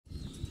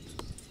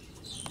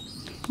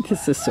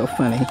This is so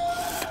funny.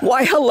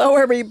 Why, hello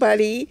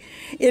everybody.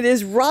 It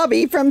is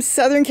Robbie from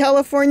Southern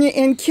California,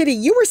 and Kitty,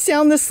 you were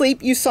sound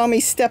asleep. You saw me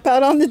step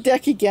out on the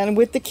deck again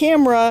with the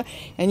camera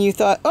and you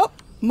thought, oh,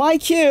 my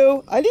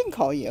cue. I didn't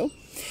call you.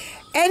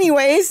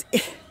 Anyways,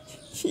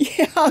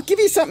 yeah, I'll give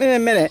you something in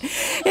a minute.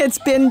 It's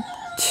been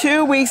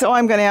 2 weeks. Oh,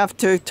 I'm going to have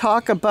to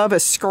talk above a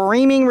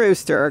screaming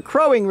rooster, a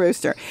crowing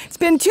rooster. It's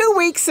been 2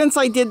 weeks since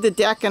I did the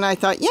deck, and I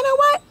thought, you know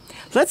what?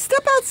 Let's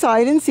step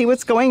outside and see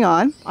what's going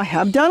on. I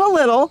have done a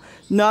little,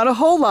 not a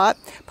whole lot,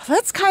 but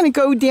let's kind of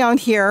go down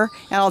here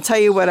and I'll tell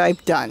you what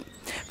I've done.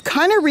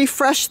 Kind of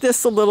refreshed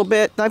this a little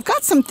bit. I've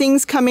got some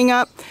things coming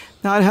up.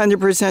 Not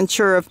 100%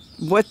 sure of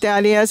what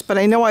that is, but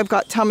I know I've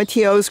got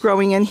tomatillos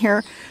growing in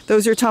here.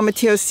 Those are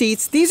tomatillo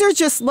seeds. These are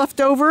just left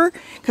over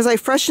because I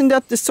freshened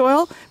up the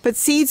soil, but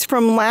seeds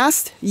from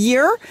last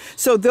year.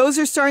 So those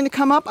are starting to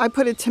come up. I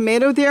put a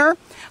tomato there.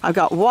 I've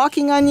got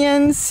walking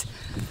onions,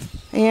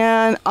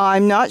 and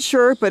I'm not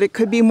sure, but it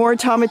could be more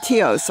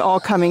tomatillos all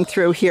coming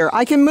through here.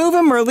 I can move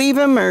them or leave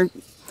them or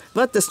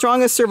let the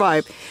strongest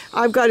survive.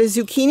 I've got a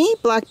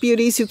zucchini, Black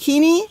Beauty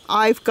zucchini.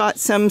 I've got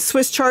some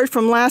Swiss chard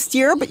from last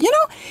year, but you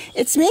know,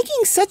 it's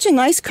making such a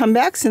nice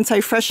comeback since I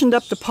freshened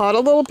up the pot a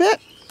little bit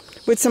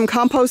with some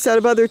compost out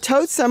of other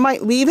totes. I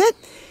might leave it.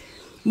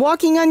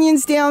 Walking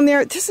onions down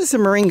there. This is a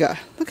moringa.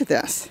 Look at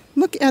this.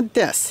 Look at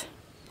this.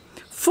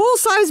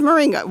 Full-size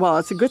moringa. Well,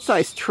 it's a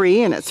good-sized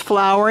tree and it's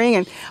flowering,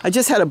 and I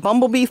just had a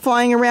bumblebee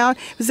flying around.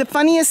 It was the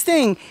funniest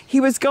thing.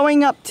 He was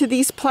going up to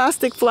these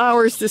plastic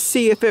flowers to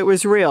see if it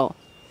was real.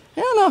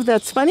 I don't know if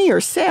that's funny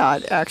or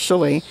sad,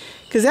 actually,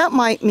 because that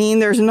might mean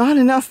there's not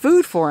enough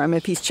food for him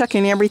if he's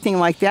checking everything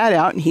like that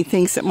out and he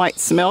thinks it might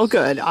smell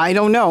good. I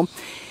don't know.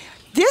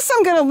 This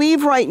I'm going to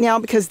leave right now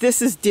because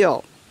this is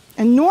dill.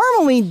 And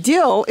normally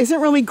dill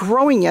isn't really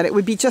growing yet. It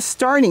would be just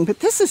starting, but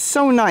this is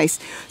so nice.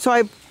 So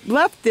I've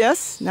left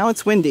this, now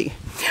it's windy.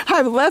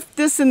 I've left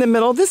this in the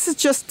middle. This is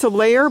just to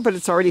layer, but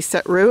it's already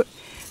set root.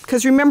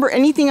 Because remember,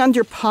 anything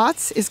under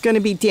pots is going to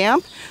be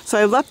damp. So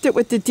I left it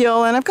with the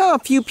dill, and I've got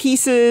a few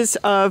pieces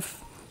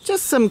of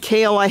just some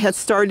kale I had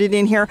started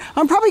in here.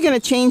 I'm probably going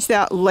to change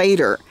that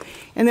later.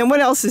 And then what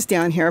else is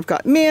down here? I've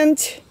got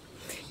mint,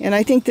 and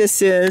I think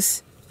this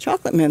is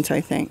chocolate mint, I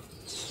think.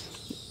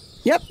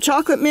 Yep,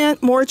 chocolate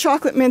mint, more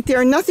chocolate mint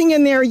there. Nothing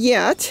in there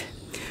yet.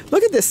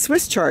 Look at this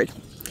Swiss chard.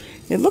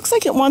 It looks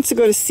like it wants to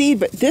go to seed,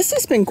 but this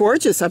has been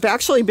gorgeous. I've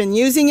actually been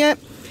using it.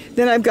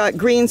 Then I've got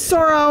green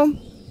sorrel.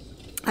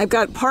 I've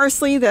got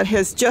parsley that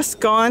has just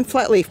gone,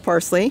 flat leaf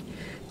parsley,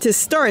 to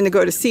starting to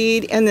go to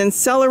seed. And then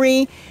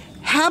celery.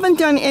 Haven't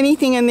done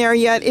anything in there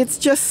yet. It's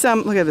just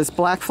some, look at this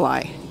black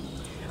fly.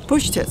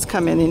 Bush tits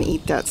come in and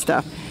eat that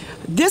stuff.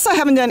 This I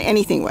haven't done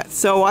anything with.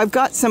 So I've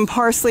got some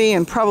parsley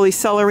and probably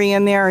celery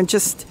in there, and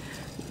just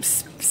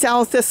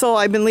sow thistle.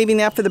 I've been leaving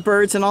that for the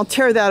birds, and I'll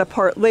tear that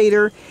apart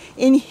later.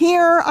 In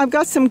here, I've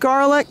got some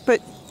garlic,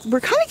 but we're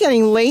kind of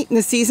getting late in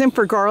the season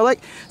for garlic,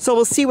 so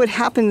we'll see what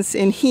happens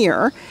in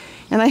here.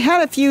 And I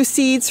had a few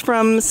seeds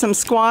from some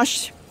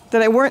squash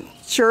that I weren't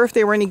sure if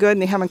they were any good,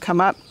 and they haven't come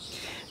up.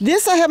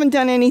 This I haven't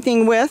done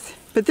anything with,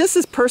 but this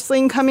is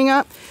purslane coming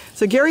up.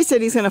 So Gary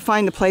said he's going to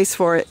find a place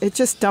for it. It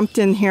just dumped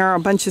in here a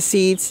bunch of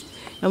seeds,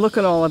 and look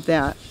at all of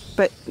that.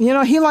 But, you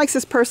know, he likes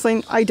his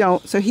purslane. I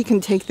don't, so he can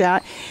take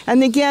that.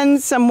 And again,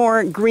 some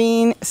more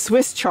green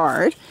Swiss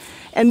chard.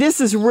 And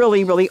this is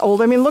really, really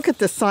old. I mean, look at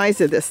the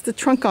size of this. The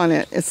trunk on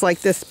it, it's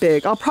like this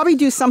big. I'll probably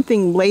do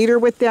something later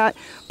with that.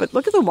 But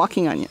look at the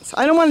walking onions.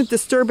 I don't want to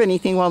disturb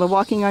anything while the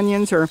walking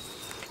onions are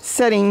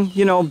setting,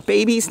 you know,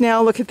 babies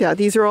now. Look at that.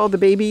 These are all the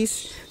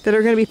babies that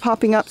are going to be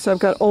popping up. So I've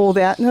got all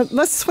that. Now,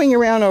 let's swing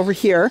around over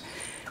here.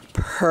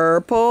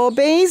 Purple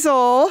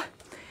basil.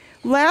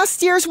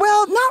 Last year's,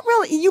 well, not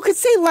really, you could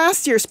say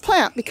last year's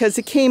plant because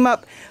it came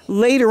up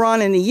later on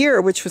in the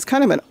year, which was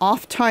kind of an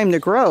off time to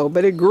grow,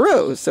 but it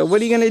grew. So what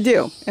are you going to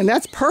do? And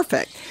that's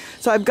perfect.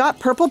 So I've got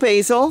purple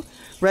basil,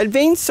 red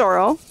vein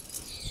sorrel,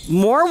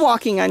 more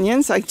walking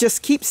onions. I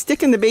just keep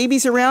sticking the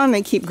babies around and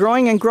they keep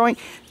growing and growing.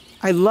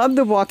 I love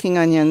the walking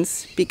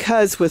onions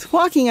because with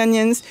walking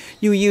onions,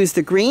 you use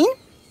the green.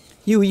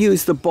 You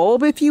use the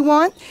bulb if you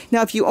want.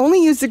 Now, if you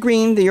only use the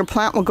green, then your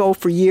plant will go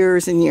for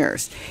years and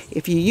years.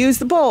 If you use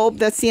the bulb,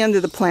 that's the end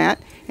of the plant.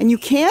 And you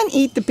can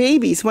eat the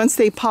babies once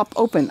they pop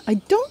open. I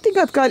don't think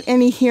I've got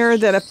any here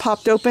that have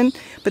popped open,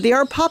 but they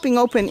are popping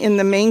open in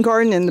the main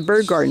garden and the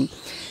bird garden.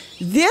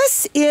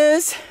 This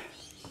is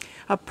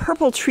a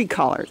purple tree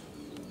collard.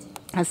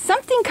 Now,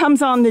 something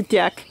comes on the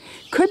deck.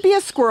 Could be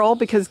a squirrel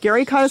because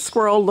Gary caught a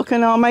squirrel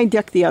looking on my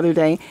deck the other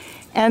day.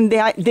 And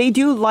they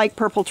do like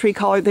purple tree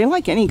collard. They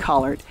like any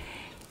collard.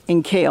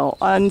 And kale,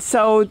 and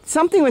so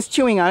something was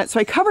chewing on it, so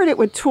I covered it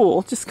with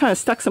tulle, just kind of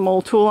stuck some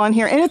old tulle on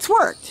here, and it's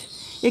worked.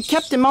 It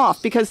kept him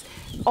off because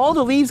all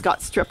the leaves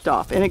got stripped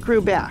off and it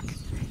grew back.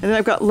 And then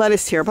I've got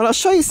lettuce here, but I'll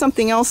show you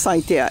something else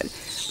I did.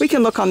 We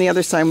can look on the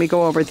other side when we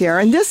go over there.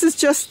 And this is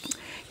just,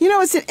 you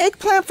know, it's an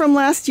eggplant from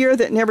last year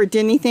that never did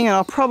anything, and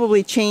I'll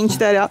probably change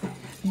that up.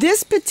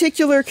 This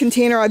particular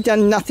container I've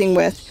done nothing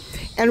with,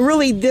 and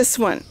really this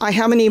one I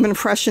haven't even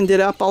freshened it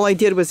up. All I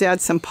did was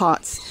add some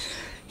pots.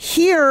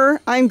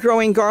 Here, I'm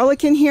growing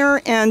garlic in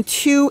here and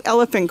 2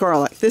 elephant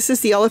garlic. This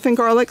is the elephant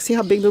garlic. See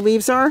how big the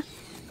leaves are? Look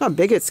how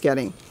big it's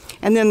getting.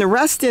 And then the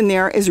rest in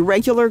there is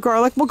regular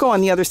garlic. We'll go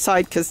on the other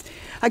side because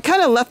I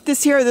kind of left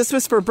this here. This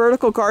was for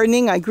vertical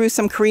gardening. I grew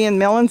some Korean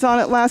melons on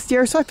it last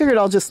year, so I figured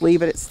I'll just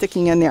leave it. It's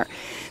sticking in there.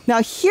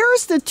 Now,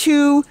 here's the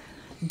 2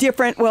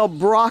 different, well,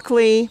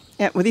 broccoli,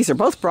 and, well, these are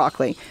both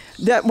broccoli,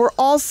 that were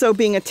also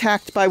being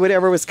attacked by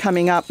whatever was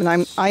coming up,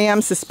 and I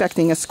am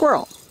suspecting a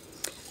squirrel.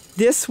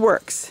 This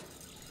works.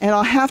 And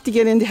I'll have to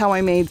get into how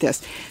I made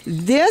this.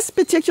 This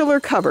particular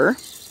cover,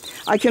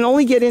 I can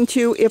only get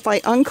into if I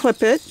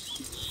unclip it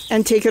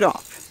and take it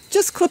off.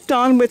 Just clipped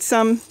on with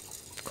some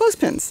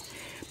clothespins.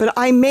 But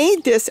I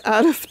made this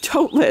out of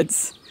tote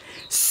lids.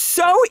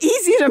 So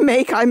easy to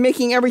make. I'm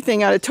making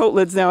everything out of tote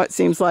lids now, it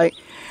seems like.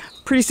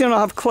 Pretty soon I'll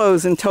have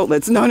clothes and tote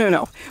lids.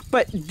 No.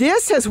 But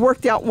this has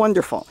worked out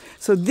wonderful.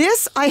 So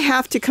this I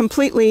have to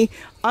completely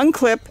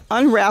unclip,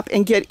 unwrap,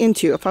 and get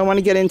into if I want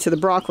to get into the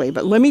broccoli.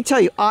 But let me tell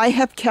you, I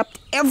have kept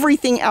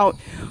everything out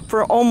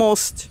for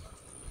almost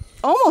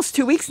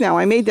 2 weeks now.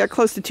 I made that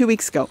close to 2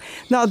 weeks ago.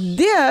 Now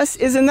this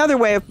is another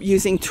way of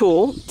using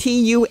tulle,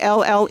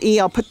 T-U-L-L-E.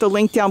 I'll put the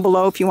link down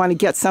below if you want to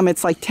get some.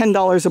 It's like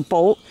 $10 a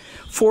bolt,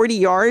 40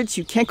 yards.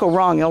 You can't go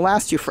wrong. It'll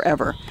last you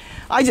forever.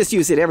 I just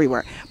use it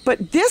everywhere.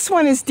 But this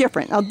one is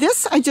different. Now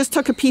this, I just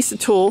took a piece of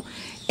tulle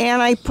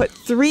and I put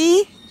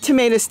 3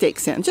 tomato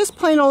steaks in. Just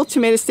plain old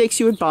tomato steaks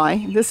you would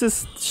buy. This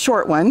is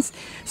short ones.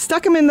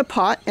 Stuck them in the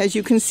pot, as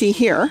you can see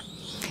here,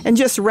 and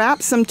just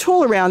wrap some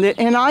tulle around it,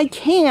 and I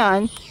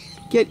can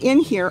get in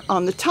here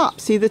on the top.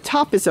 See, the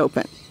top is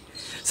open.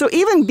 So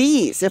even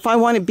bees, if I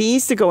wanted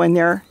bees to go in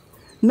there,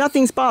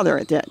 nothing's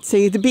bothering it.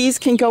 See, the bees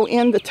can go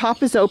in, the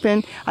top is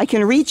open. I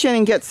can reach in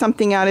and get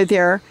something out of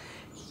there.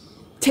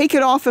 Take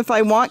it off if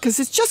I want, because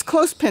it's just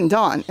close-pinned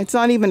on. It's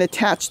not even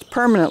attached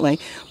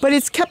permanently, but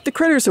it's kept the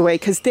critters away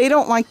because they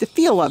don't like the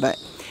feel of it.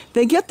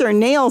 They get their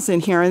nails in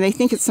here and they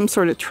think it's some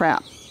sort of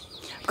trap.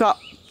 I've got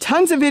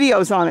tons of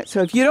videos on it,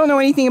 so if you don't know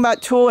anything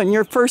about tulle and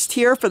you're first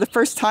here for the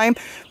first time,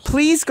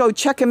 please go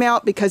check them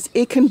out because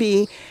it can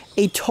be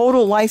a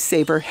total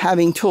lifesaver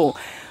having tulle.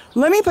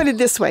 Let me put it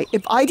this way.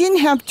 If I didn't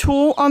have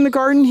tulle on the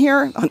garden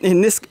here,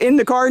 in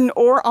the garden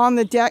or on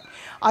the deck,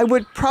 I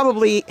would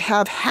probably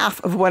have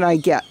half of what I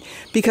get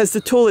because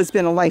the tulle has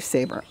been a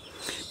lifesaver.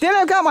 Then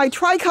I've got my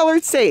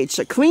tricolored sage.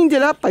 I cleaned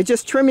it up by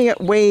just trimming it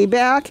way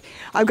back.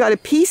 I've got a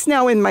piece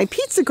now in my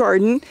pizza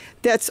garden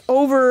that's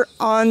over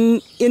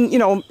in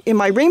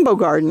my rainbow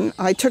garden.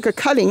 I took a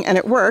cutting and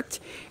it worked.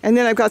 And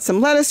then I've got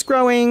some lettuce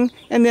growing,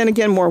 and then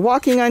again more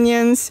walking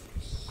onions.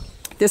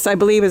 This I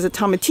believe is a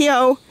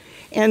tomatillo.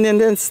 And then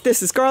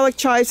this is garlic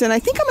chives, and I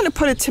think I'm going to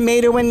put a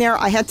tomato in there.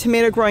 I had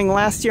tomato growing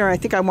last year, and I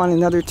think I want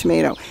another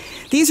tomato.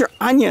 These are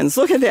onions.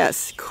 Look at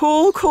this.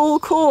 Cool.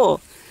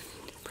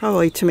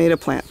 Probably tomato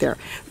plant there.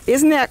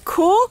 Isn't that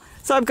cool?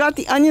 So I've got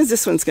the onions.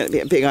 This one's going to be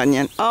a big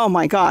onion. Oh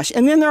my gosh.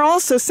 And then they're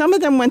also, some of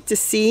them went to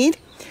seed.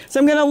 So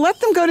I'm going to let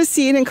them go to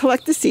seed and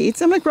collect the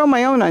seeds. I'm going to grow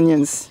my own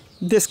onions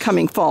this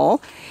coming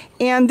fall.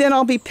 And then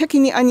I'll be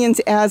picking the onions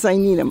as I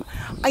need them.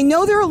 I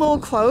know they're a little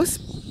close,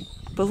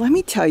 but let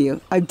me tell you,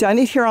 I've done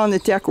it here on the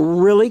deck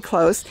really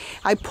close.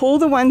 I pull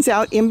the ones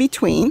out in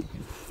between.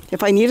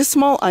 If I need a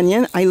small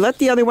onion, I let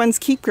the other ones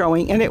keep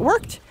growing, and it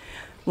worked.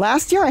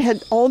 Last year I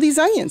had all these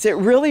onions. It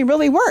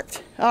really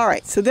worked. All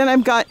right, so then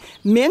I've got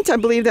mint. I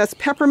believe that's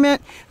peppermint.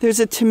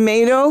 There's a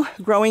tomato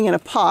growing in a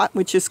pot,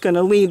 which is going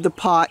to leave the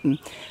pot and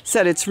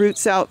set its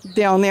roots out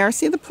down there.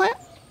 See the plant?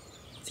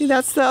 See,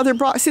 that's the other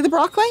see the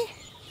broccoli?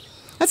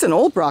 That's an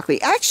old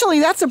broccoli. Actually,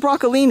 that's a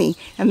broccolini,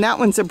 and that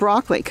one's a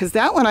broccoli, because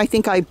that one I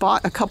think I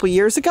bought a couple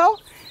years ago.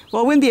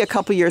 Well, it wouldn't be a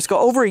couple years ago,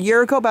 over a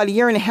year ago, about a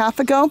year and a half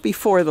ago,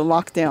 before the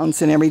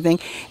lockdowns and everything.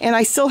 And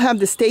I still have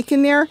the steak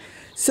in there.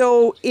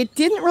 So it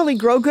didn't really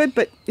grow good,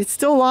 but it's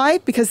still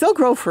alive because they'll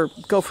go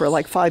for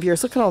like 5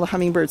 years. Look at all the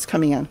hummingbirds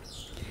coming in.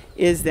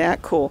 Is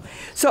that cool?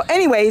 So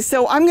anyway,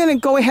 so I'm going to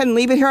go ahead and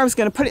leave it here. I was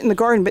going to put it in the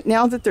garden, but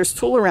now that there's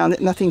tulle around it,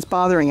 nothing's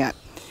bothering it.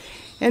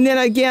 And then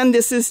again,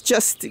 this is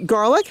just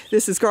garlic.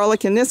 This is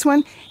garlic in this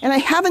one. And I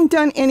haven't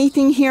done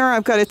anything here.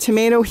 I've got a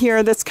tomato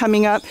here that's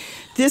coming up.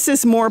 This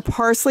is more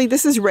parsley.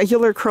 This is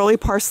regular curly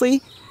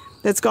parsley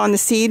that's gone to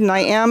seed. And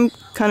I am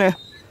kind of,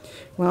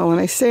 well, when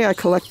I say I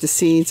collect the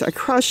seeds, I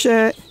crush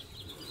it.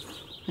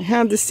 I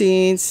have the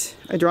seeds,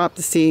 I drop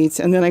the seeds,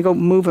 and then I go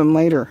move them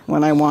later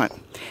when I want.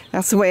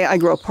 That's the way I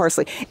grow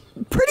parsley.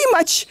 Pretty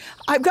much,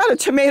 I've got a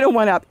tomato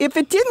one up. If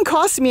it didn't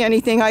cost me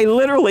anything, I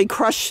literally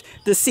crush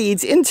the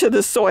seeds into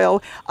the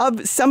soil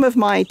of some of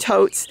my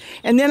totes,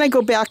 and then I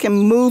go back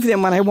and move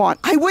them when I want.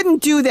 I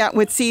wouldn't do that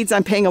with seeds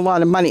I'm paying a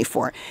lot of money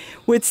for.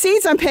 With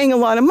seeds I'm paying a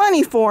lot of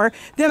money for,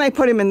 then I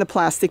put them in the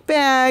plastic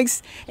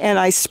bags, and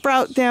I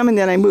sprout them, and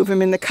then I move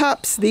them in the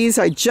cups. These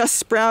I just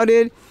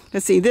sprouted.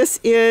 Let's see, this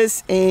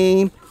is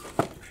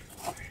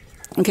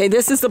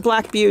this is the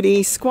Black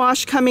Beauty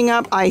squash coming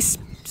up. I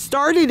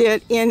started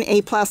it in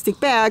a plastic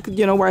bag,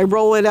 you know, where I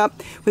roll it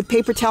up with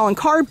paper towel and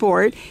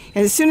cardboard.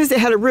 And as soon as it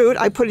had a root,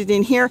 I put it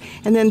in here.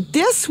 And then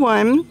this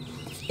one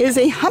is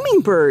a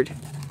hummingbird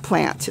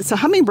plant. It's a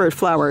hummingbird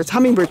flower. It's a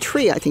hummingbird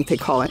tree, I think they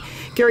call it.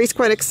 Gary's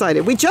quite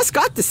excited. We just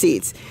got the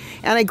seeds,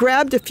 and I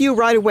grabbed a few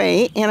right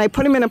away, and I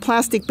put them in a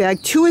plastic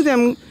bag. 2 of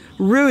them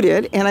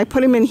rooted, and I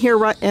put them in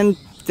here, and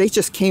they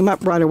just came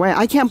up right away.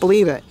 I can't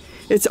believe it.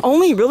 It's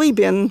only really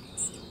been,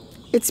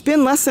 it's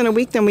been less than a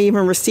week than we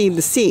even received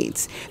the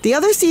seeds. The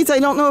other seeds, I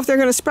don't know if they're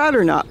going to sprout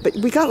or not, but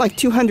we got like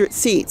 200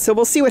 seeds, so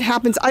we'll see what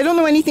happens. I don't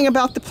know anything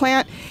about the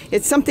plant.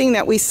 It's something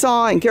that we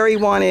saw and Gary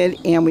wanted,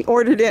 and we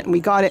ordered it and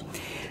we got it.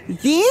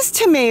 These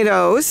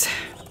tomatoes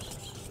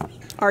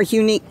are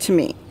unique to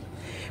me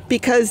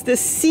because the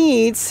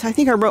seeds, I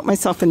think I wrote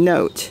myself a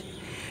note.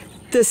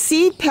 The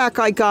seed pack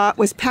I got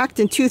was packed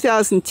in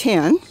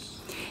 2010,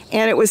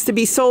 and it was to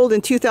be sold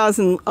in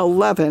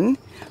 2011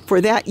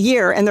 for that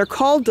year, and they're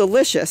called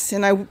Delicious,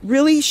 and I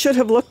really should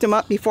have looked them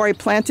up before I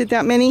planted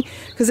that many,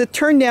 because it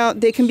turned out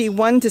they can be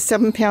 1 to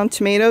 7 pound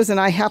tomatoes, and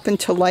I happen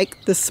to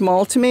like the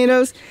small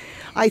tomatoes.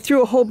 I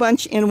threw a whole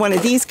bunch in one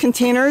of these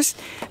containers.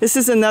 This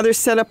is another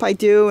setup I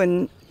do,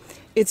 and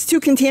it's 2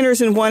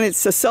 containers in one.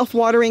 It's a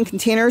self-watering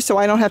container, so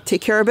I don't have to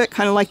take care of it,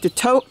 kind of like the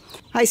tote.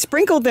 I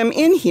sprinkled them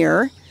in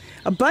here.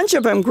 A bunch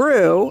of them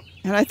grew,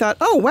 and I thought,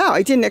 oh wow,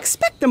 I didn't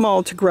expect them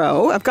all to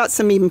grow. I've got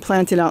some even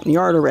planted out in the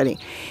yard already.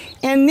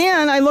 And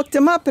then I looked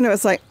them up and it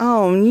was like,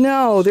 oh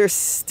no,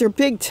 they're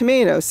big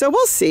tomatoes. So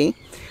we'll see.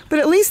 But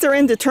at least they're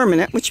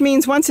indeterminate, which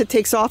means once it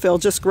takes off, it'll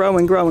just grow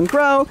and grow and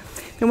grow.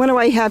 And what do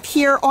I have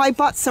here? Oh, I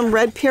bought some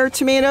red pear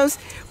tomatoes,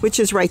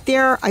 which is right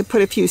there. I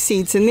put a few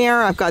seeds in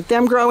there. I've got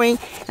them growing.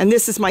 And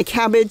this is my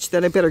cabbage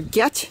that I better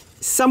get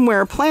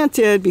somewhere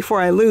planted before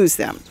I lose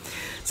them.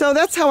 So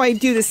that's how I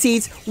do the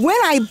seeds when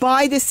I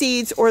buy the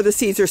seeds or the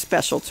seeds are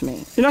special to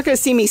me. You're not going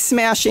to see me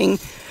smashing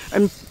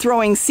and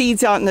throwing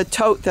seeds out in the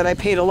tote that I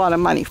paid a lot of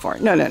money for.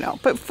 No, no, no.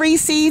 But free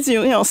seeds,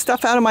 you know,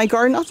 stuff out of my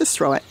garden, I'll just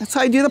throw it. That's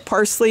how I do the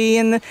parsley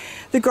and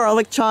the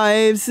garlic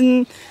chives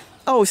and,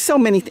 oh, so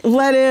many things.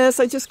 Lettuce,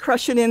 I just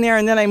crush it in there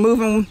and then I move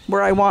them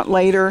where I want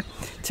later.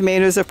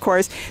 Tomatoes, of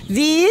course.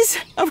 These,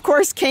 of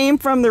course, came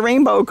from the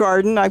rainbow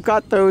garden. I've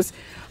got those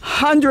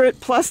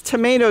 100+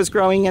 tomatoes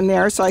growing in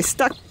there, so I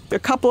stuck a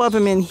couple of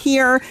them in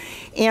here,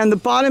 and the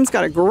bottom's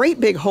got a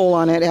great big hole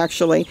on it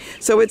actually,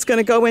 so it's going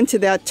to go into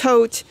that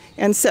tote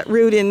and set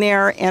root in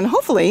there, and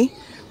hopefully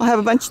I'll have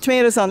a bunch of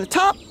tomatoes on the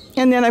top,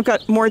 and then I've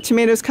got more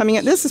tomatoes coming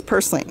in. This is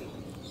purslane,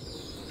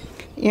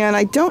 and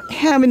I don't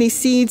have any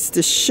seeds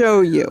to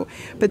show you,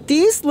 but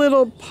these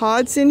little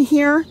pods in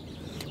here,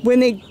 when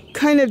they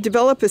kind of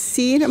develop a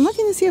seed, I'm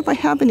looking to see if I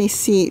have any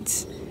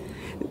seeds.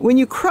 When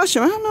you crush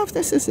them, I don't know if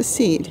this is a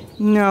seed.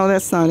 No,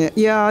 that's not it.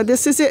 Yeah,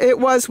 this is it. It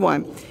was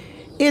one.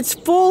 It's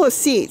full of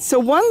seeds. So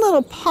one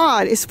little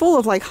pod is full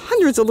of like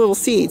hundreds of little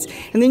seeds.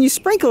 And then you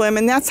sprinkle them,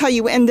 and that's how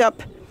you end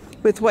up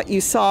with what you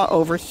saw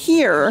over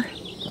here.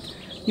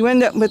 You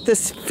end up with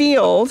this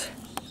field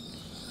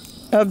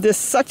of this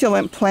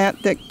succulent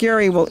plant that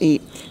Gary will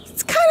eat.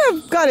 It's kind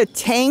of got a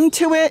tang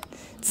to it.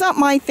 It's not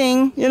my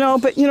thing, you know,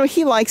 but, you know,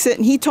 he likes it,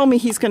 and he told me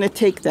he's going to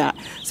take that.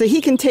 So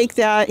he can take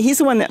that. He's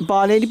the one that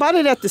bought it. He bought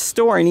it at the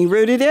store, and he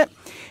rooted it.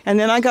 And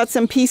then I got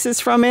some pieces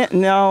from it, and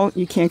now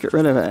you can't get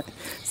rid of it.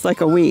 It's like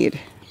a weed.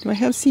 Do I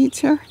have seeds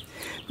here?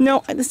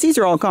 No, the seeds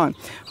are all gone.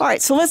 All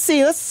right, so let's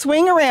see. Let's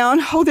swing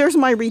around. Oh, there's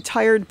my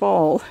retired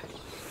ball.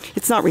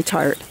 It's not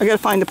retired. I got to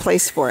find a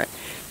place for it.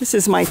 This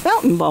is my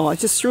fountain ball. I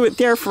just threw it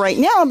there for right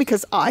now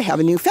because I have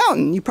a new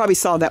fountain. You probably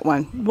saw that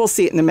one. We'll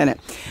see it in a minute.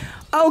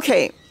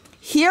 Okay,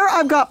 here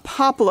I've got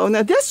Papalo.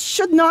 Now, this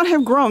should not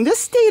have grown. This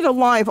stayed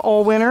alive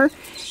all winter.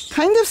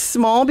 Kind of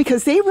small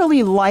because they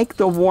really like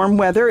the warm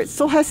weather. It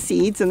still has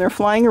seeds, and they're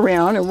flying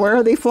around. And where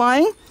are they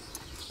flying?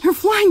 They're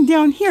flying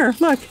down here.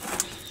 Look.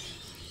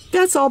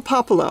 That's all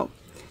Papalo.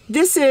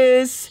 This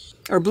is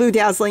our blue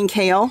dazzling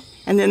kale,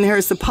 and then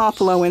there's the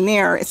Papalo in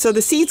there. So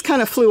the seeds kind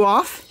of flew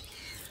off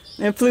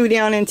and flew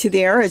down into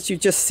there, as you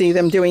just see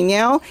them doing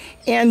now,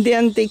 and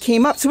then they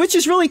came up, so which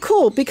is really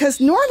cool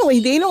because normally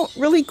they don't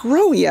really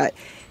grow yet.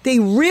 They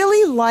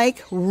really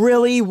like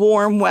really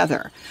warm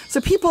weather.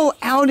 So people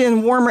out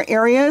in warmer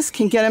areas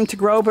can get them to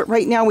grow, but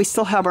right now we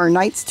still have our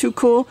nights too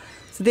cool.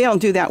 So they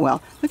don't do that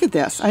well. Look at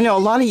this. I know a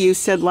lot of you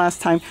said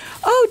last time,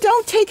 oh,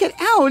 don't take it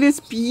out. It's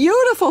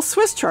beautiful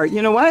Swiss chard.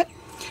 You know what?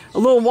 A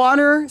little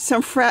water,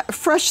 some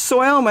fresh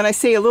soil. And when I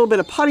say a little bit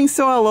of potting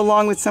soil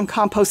along with some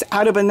compost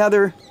out of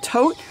another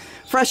tote,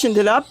 freshened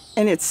it up,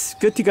 and it's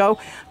good to go.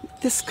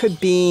 This could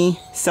be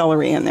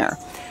celery in there.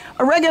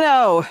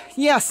 Oregano.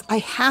 Yes, I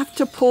have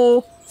to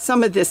pull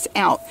some of this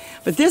out.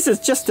 But this is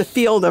just a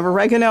field of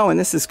oregano, and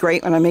this is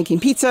great when I'm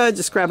making pizza.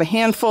 Just grab a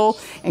handful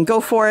and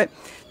go for it.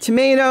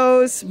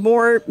 Tomatoes,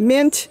 more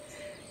mint,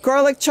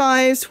 garlic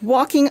chives,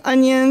 walking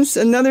onions,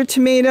 another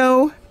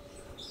tomato,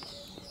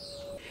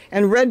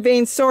 and red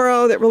vein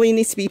sorrel that really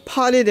needs to be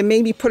potted and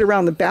maybe put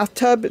around the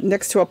bathtub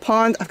next to a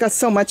pond. I've got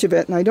so much of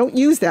it, and I don't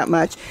use that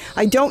much.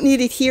 I don't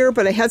need it here,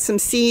 but I had some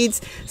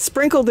seeds,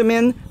 sprinkled them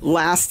in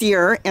last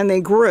year, and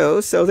they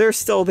grew, so they're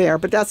still there,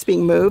 but that's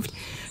being moved.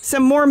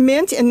 Some more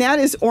mint, and that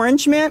is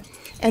orange mint.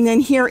 And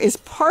then here is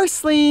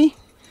parsley,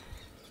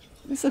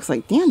 This looks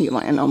like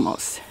dandelion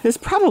almost. This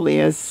probably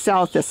is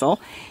sow thistle.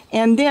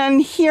 And then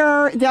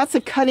here, that's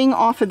a cutting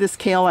off of this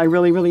kale I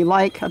really, really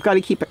like. I've got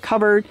to keep it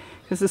covered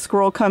because the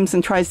squirrel comes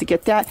and tries to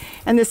get that.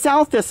 And the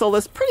sow thistle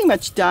is pretty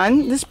much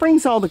done. This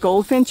brings all the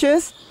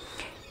goldfinches.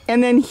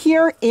 And then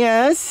here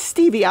is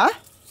Stevia.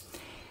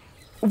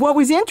 What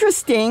was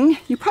interesting,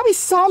 you probably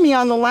saw me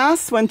on the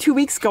last one 2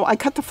 weeks ago, I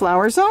cut the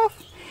flowers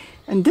off.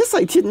 And this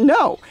I didn't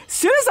know. As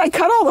soon as I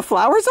cut all the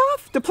flowers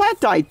off, the plant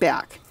died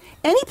back.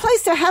 Any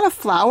place that had a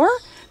flower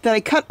that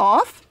I cut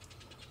off,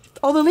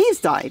 all the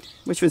leaves died,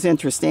 which was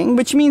interesting,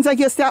 which means I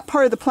guess that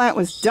part of the plant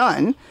was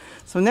done.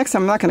 So next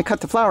time I'm not going to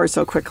cut the flowers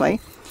so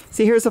quickly.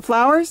 See, here's the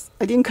flowers.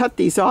 I didn't cut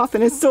these off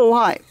and it's still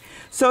alive.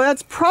 So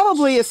that's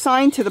probably a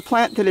sign to the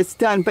plant that it's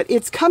done, but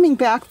it's coming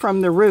back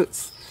from the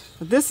roots.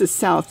 This is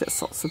sow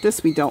thistle, so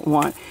this we don't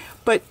want.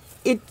 But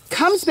it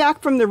comes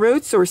back from the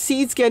roots, or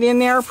seeds get in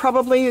there,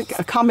 probably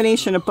a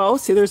combination of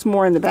both. See, there's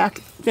more in the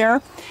back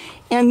there.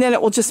 And then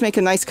it will just make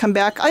a nice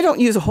comeback. I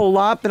don't use a whole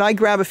lot, but I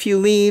grab a few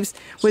leaves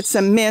with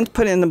some mint,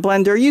 put it in the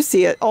blender. You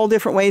see it, all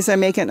different ways I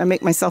make it. I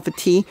make myself a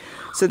tea,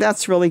 so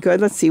that's really good.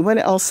 Let's see, what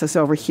else is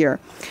over here?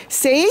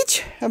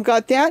 Sage, I've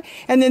got that.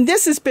 And then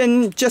this has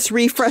been just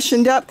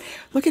refreshened up.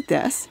 Look at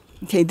this.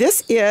 Okay,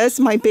 this is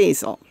my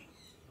basil,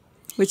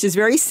 which is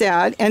very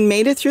sad and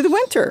made it through the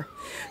winter.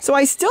 So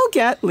I still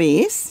get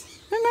leaves.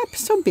 They're not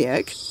so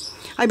big.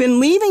 I've been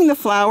leaving the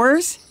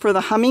flowers for the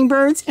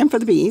hummingbirds and for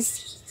the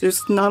bees.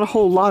 There's not a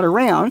whole lot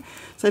around,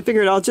 so I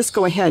figured I'll just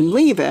go ahead and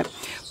leave it.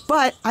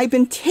 But I've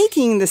been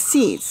taking the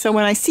seeds. So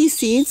when I see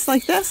seeds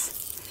like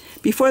this,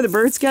 before the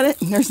birds get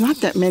it, and there's not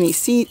that many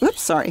seeds.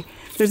 Oops, sorry.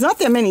 There's not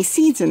that many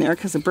seeds in there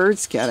because the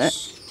birds get it.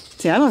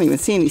 See, I don't even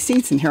see any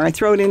seeds in here. I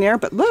throw it in there,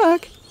 but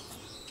look,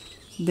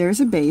 there's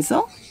a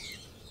basil.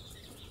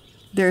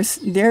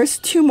 There's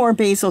two more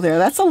basil there.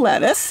 That's a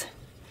lettuce,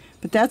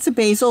 but that's a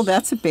basil,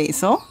 that's a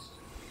basil.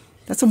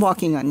 That's a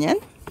walking onion.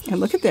 And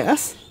look at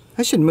this.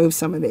 I should move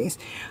some of these.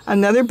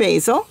 Another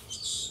basil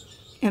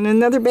and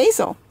another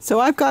basil. So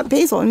I've got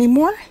basil. Any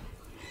more?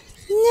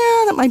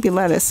 No, that might be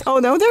lettuce. Oh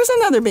no, there's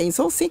another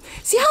basil. See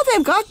how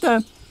they've got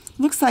the,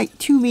 looks like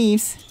two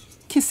leaves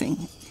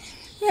kissing.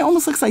 It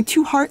almost looks like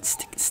two hearts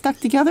stuck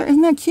together.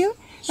 Isn't that cute?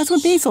 That's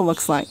what basil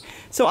looks like.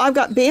 So I've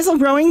got basil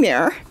growing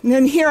there. And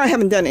then here I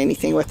haven't done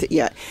anything with it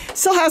yet.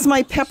 Still has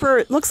my pepper.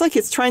 It looks like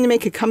it's trying to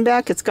make a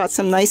comeback. It's got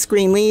some nice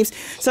green leaves.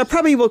 So I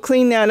probably will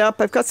clean that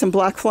up. I've got some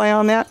black fly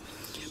on that.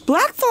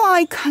 Black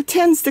fly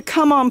tends to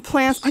come on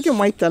plants. I can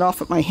wipe that off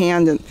with my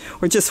hand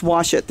or just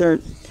wash it. They're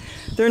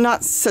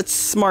not such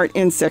smart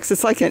insects.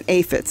 It's like an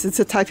aphids. It's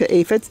a type of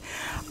aphids.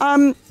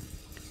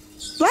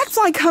 Black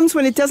fly comes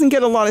when it doesn't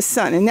get a lot of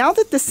sun. And now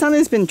that the sun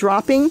has been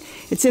dropping,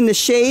 it's in the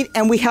shade,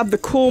 and we have the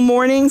cool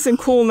mornings and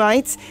cool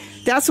nights,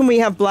 that's when we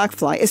have black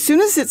fly. As soon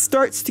as it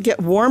starts to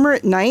get warmer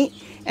at night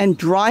and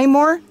dry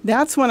more,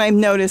 that's when I've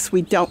noticed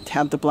we don't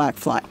have the black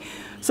fly.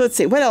 So let's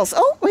see, what else?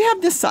 Oh, we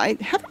have this side.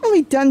 Haven't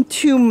really done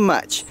too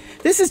much.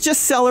 This is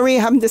just celery. I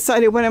haven't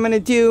decided what I'm going to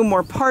do.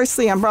 More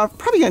parsley. I'm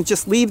probably going to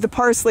just leave the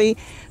parsley.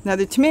 Now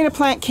the tomato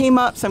plant came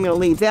up, so I'm going to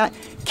leave that.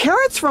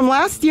 Carrots from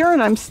last year,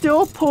 and I'm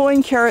still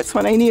pulling carrots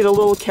when I need a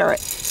little carrot.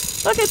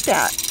 Look at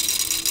that.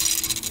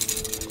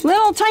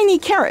 Little tiny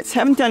carrots.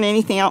 Haven't done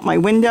anything out my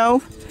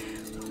window.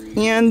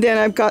 And then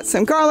I've got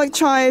some garlic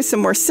chives,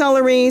 some more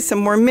celery, some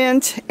more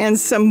mint, and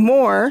some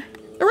more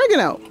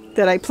oregano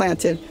that I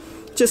planted.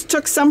 Just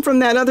took some from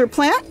that other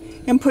plant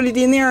and put it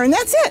in there, and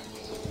that's it.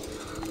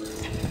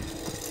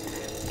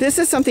 This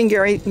is something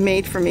Gary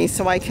made for me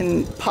so I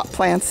can pop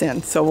plants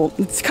in. So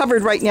it's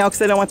covered right now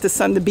because I don't want the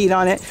sun to beat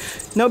on it.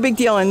 No big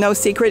deal and no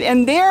secret.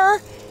 And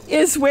there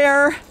is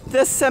where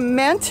the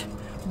cement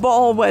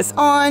ball was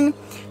on.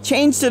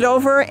 Changed it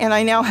over, and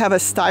I now have a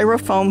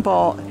styrofoam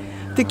ball.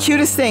 The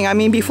cutest thing. I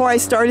mean, before I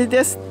started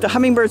this, the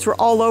hummingbirds were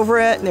all over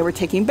it, and they were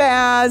taking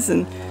baths,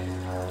 and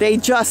they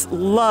just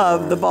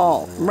love the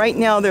ball. Right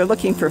now they're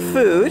looking for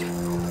food.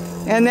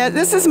 And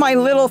this is my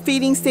little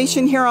feeding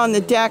station here on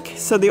the deck,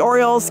 so the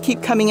Orioles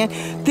keep coming in.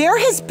 There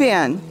has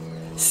been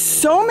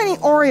so many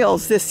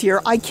Orioles this year,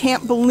 I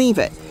can't believe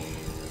it.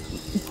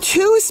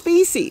 2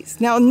 species.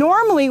 Now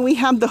normally we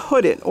have the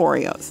hooded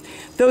Orioles.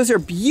 Those are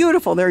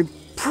beautiful. They're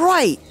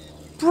bright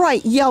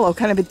yellow,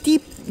 kind of a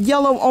deep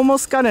yellow,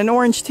 almost got an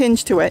orange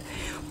tinge to it,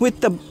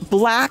 with the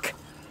black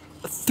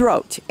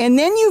throat. And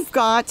then you've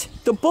got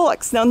the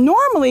bullocks. Now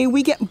normally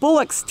we get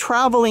bullocks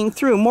traveling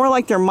through, more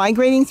like they're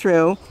migrating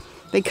through.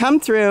 They come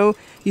through,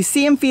 you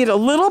see them feed a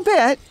little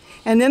bit,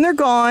 and then they're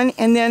gone,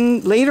 and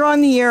then later on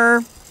in the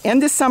year,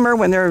 end of summer,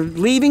 when they're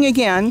leaving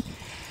again,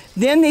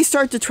 then they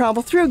start to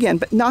travel through again,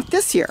 but not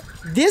this year.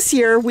 This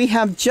year we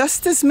have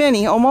just as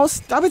many, I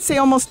would say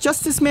almost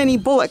just as many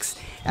bullocks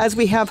as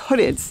we have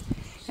hoodeds.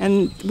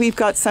 And we've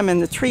got some in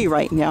the tree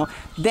right now.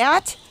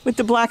 That with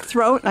the black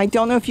throat, and I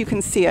don't know if you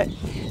can see it,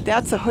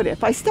 that's a hooded.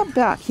 If I step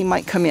back, he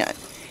might come in.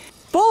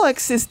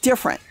 Bullocks is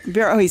different.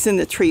 Oh, he's in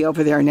the tree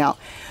over there now.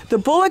 The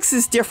bullocks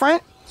is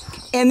different.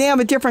 and they have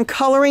a different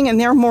coloring, and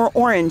they're more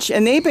orange.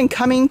 And they've been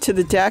coming to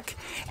the deck,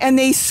 and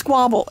they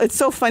squabble. It's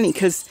so funny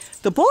because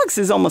the bullocks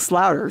is almost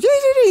louder.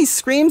 He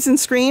screams and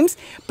screams.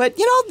 But,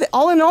 you know,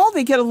 all in all,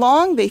 they get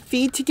along. They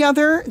feed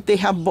together. They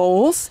have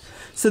bowls.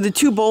 So the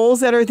 2 bowls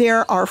that are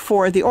there are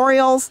for the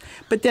Orioles,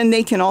 but then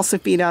they can also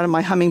feed out of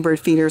my hummingbird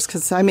feeders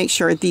because I make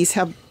sure these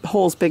have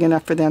holes big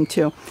enough for them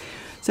too.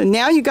 So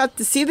now you got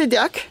to see the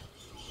deck,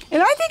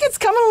 and I think it's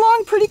coming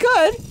along pretty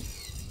good.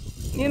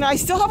 You know, I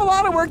still have a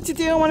lot of work to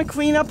do. I want to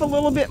clean up a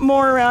little bit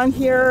more around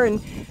here, and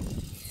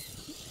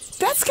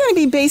that's going to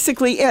be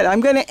basically it.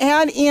 I'm going to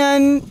add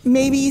in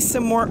maybe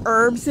some more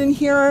herbs in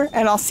here,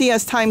 and I'll see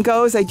as time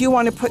goes. I do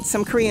want to put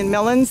some Korean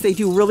melons. They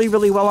do really,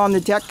 really well on the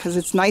deck because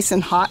it's nice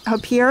and hot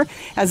up here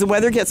as the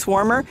weather gets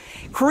warmer.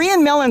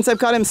 Korean melons, I've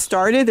got them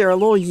started. They're a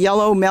little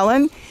yellow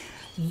melon.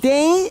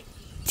 They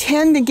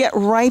tend to get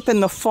ripe in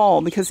the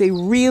fall because they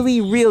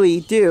really, really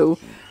do.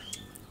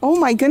 Oh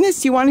my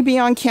goodness, do you want to be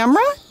on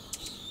camera?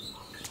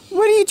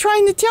 What are you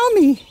trying to tell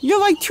me? You're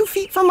like 2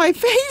 feet from my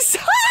face.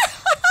 How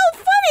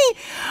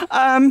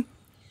funny.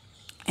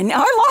 And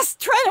now I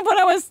lost track of what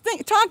I was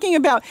talking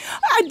about.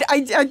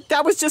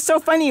 That was just so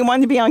funny. He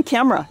wanted to be on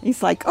camera.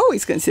 He's like, oh,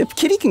 he's going to say, if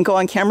Kitty can go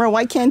on camera,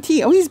 why can't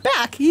he? Oh, he's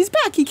back. He's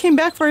back. He came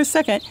back for a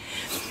second.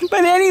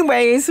 But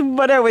anyways,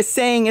 what I was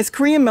saying is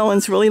Korean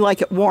melons really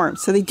like it warm.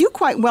 So they do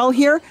quite well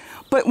here.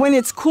 But when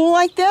it's cool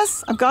like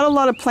this, I've got a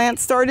lot of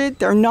plants started.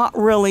 They're not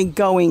really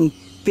going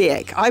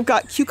big. I've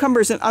got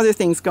cucumbers and other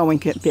things going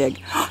big.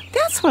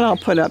 That's what I'll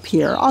put up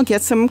here. I'll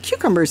get some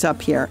cucumbers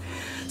up here.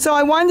 So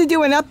I wanted to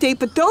do an update,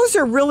 but those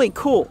are really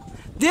cool.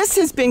 This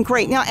has been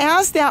great. Now,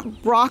 as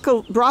that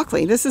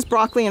broccoli, this is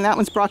broccoli and that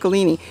one's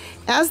broccolini.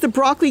 As the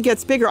broccoli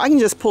gets bigger, I can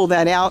just pull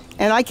that out,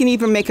 and I can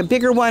even make a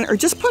bigger one or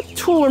just put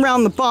tulle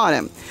around the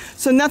bottom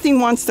so nothing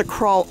wants to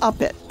crawl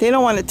up it. They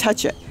don't want to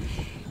touch it.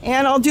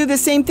 And I'll do the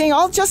same thing.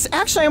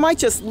 I might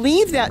just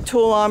leave that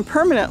tulle on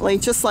permanently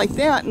just like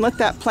that and let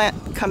that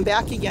plant come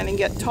back again and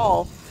get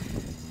tall.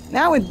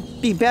 That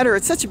would be better.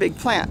 It's such a big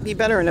plant. Be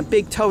better in a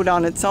big toad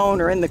on its own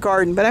or in the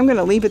garden, but I'm going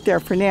to leave it there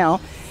for now.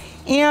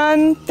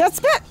 And that's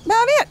about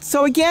it.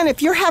 So again,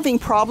 if you're having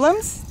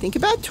problems, think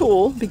about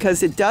tulle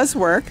because it does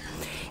work.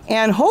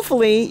 And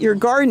hopefully you're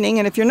gardening.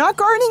 And if you're not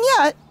gardening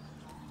yet,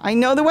 I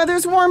know the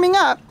weather's warming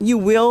up. You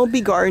will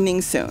be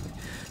gardening soon.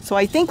 So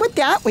I think with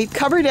that, we've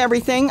covered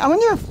everything. I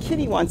wonder if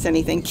Kitty wants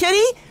anything.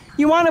 Kitty,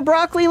 you want a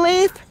broccoli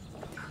leaf?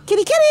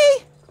 Kitty,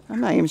 Kitty!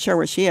 I'm not even sure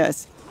where she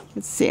is.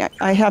 Let's see.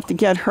 I have to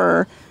get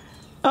her.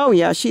 Oh,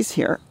 yeah, she's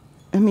here.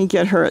 Let me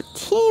get her a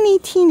teeny,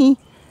 teeny,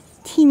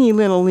 teeny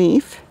little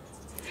leaf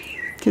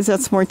because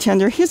that's more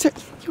tender. Here's her.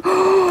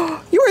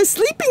 Oh, you are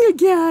sleeping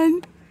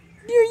again.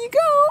 Here you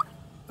go.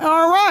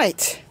 All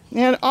right.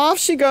 And off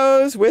she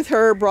goes with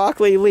her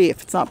broccoli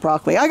leaf. It's not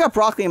broccoli. I got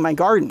broccoli in my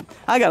garden.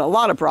 I got a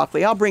lot of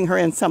broccoli. I'll bring her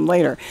in some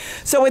later.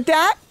 So with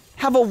that,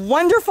 have a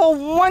wonderful,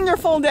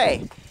 wonderful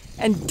day.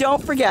 And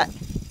don't forget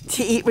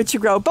to eat what you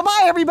grow.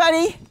 Bye-bye,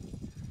 everybody.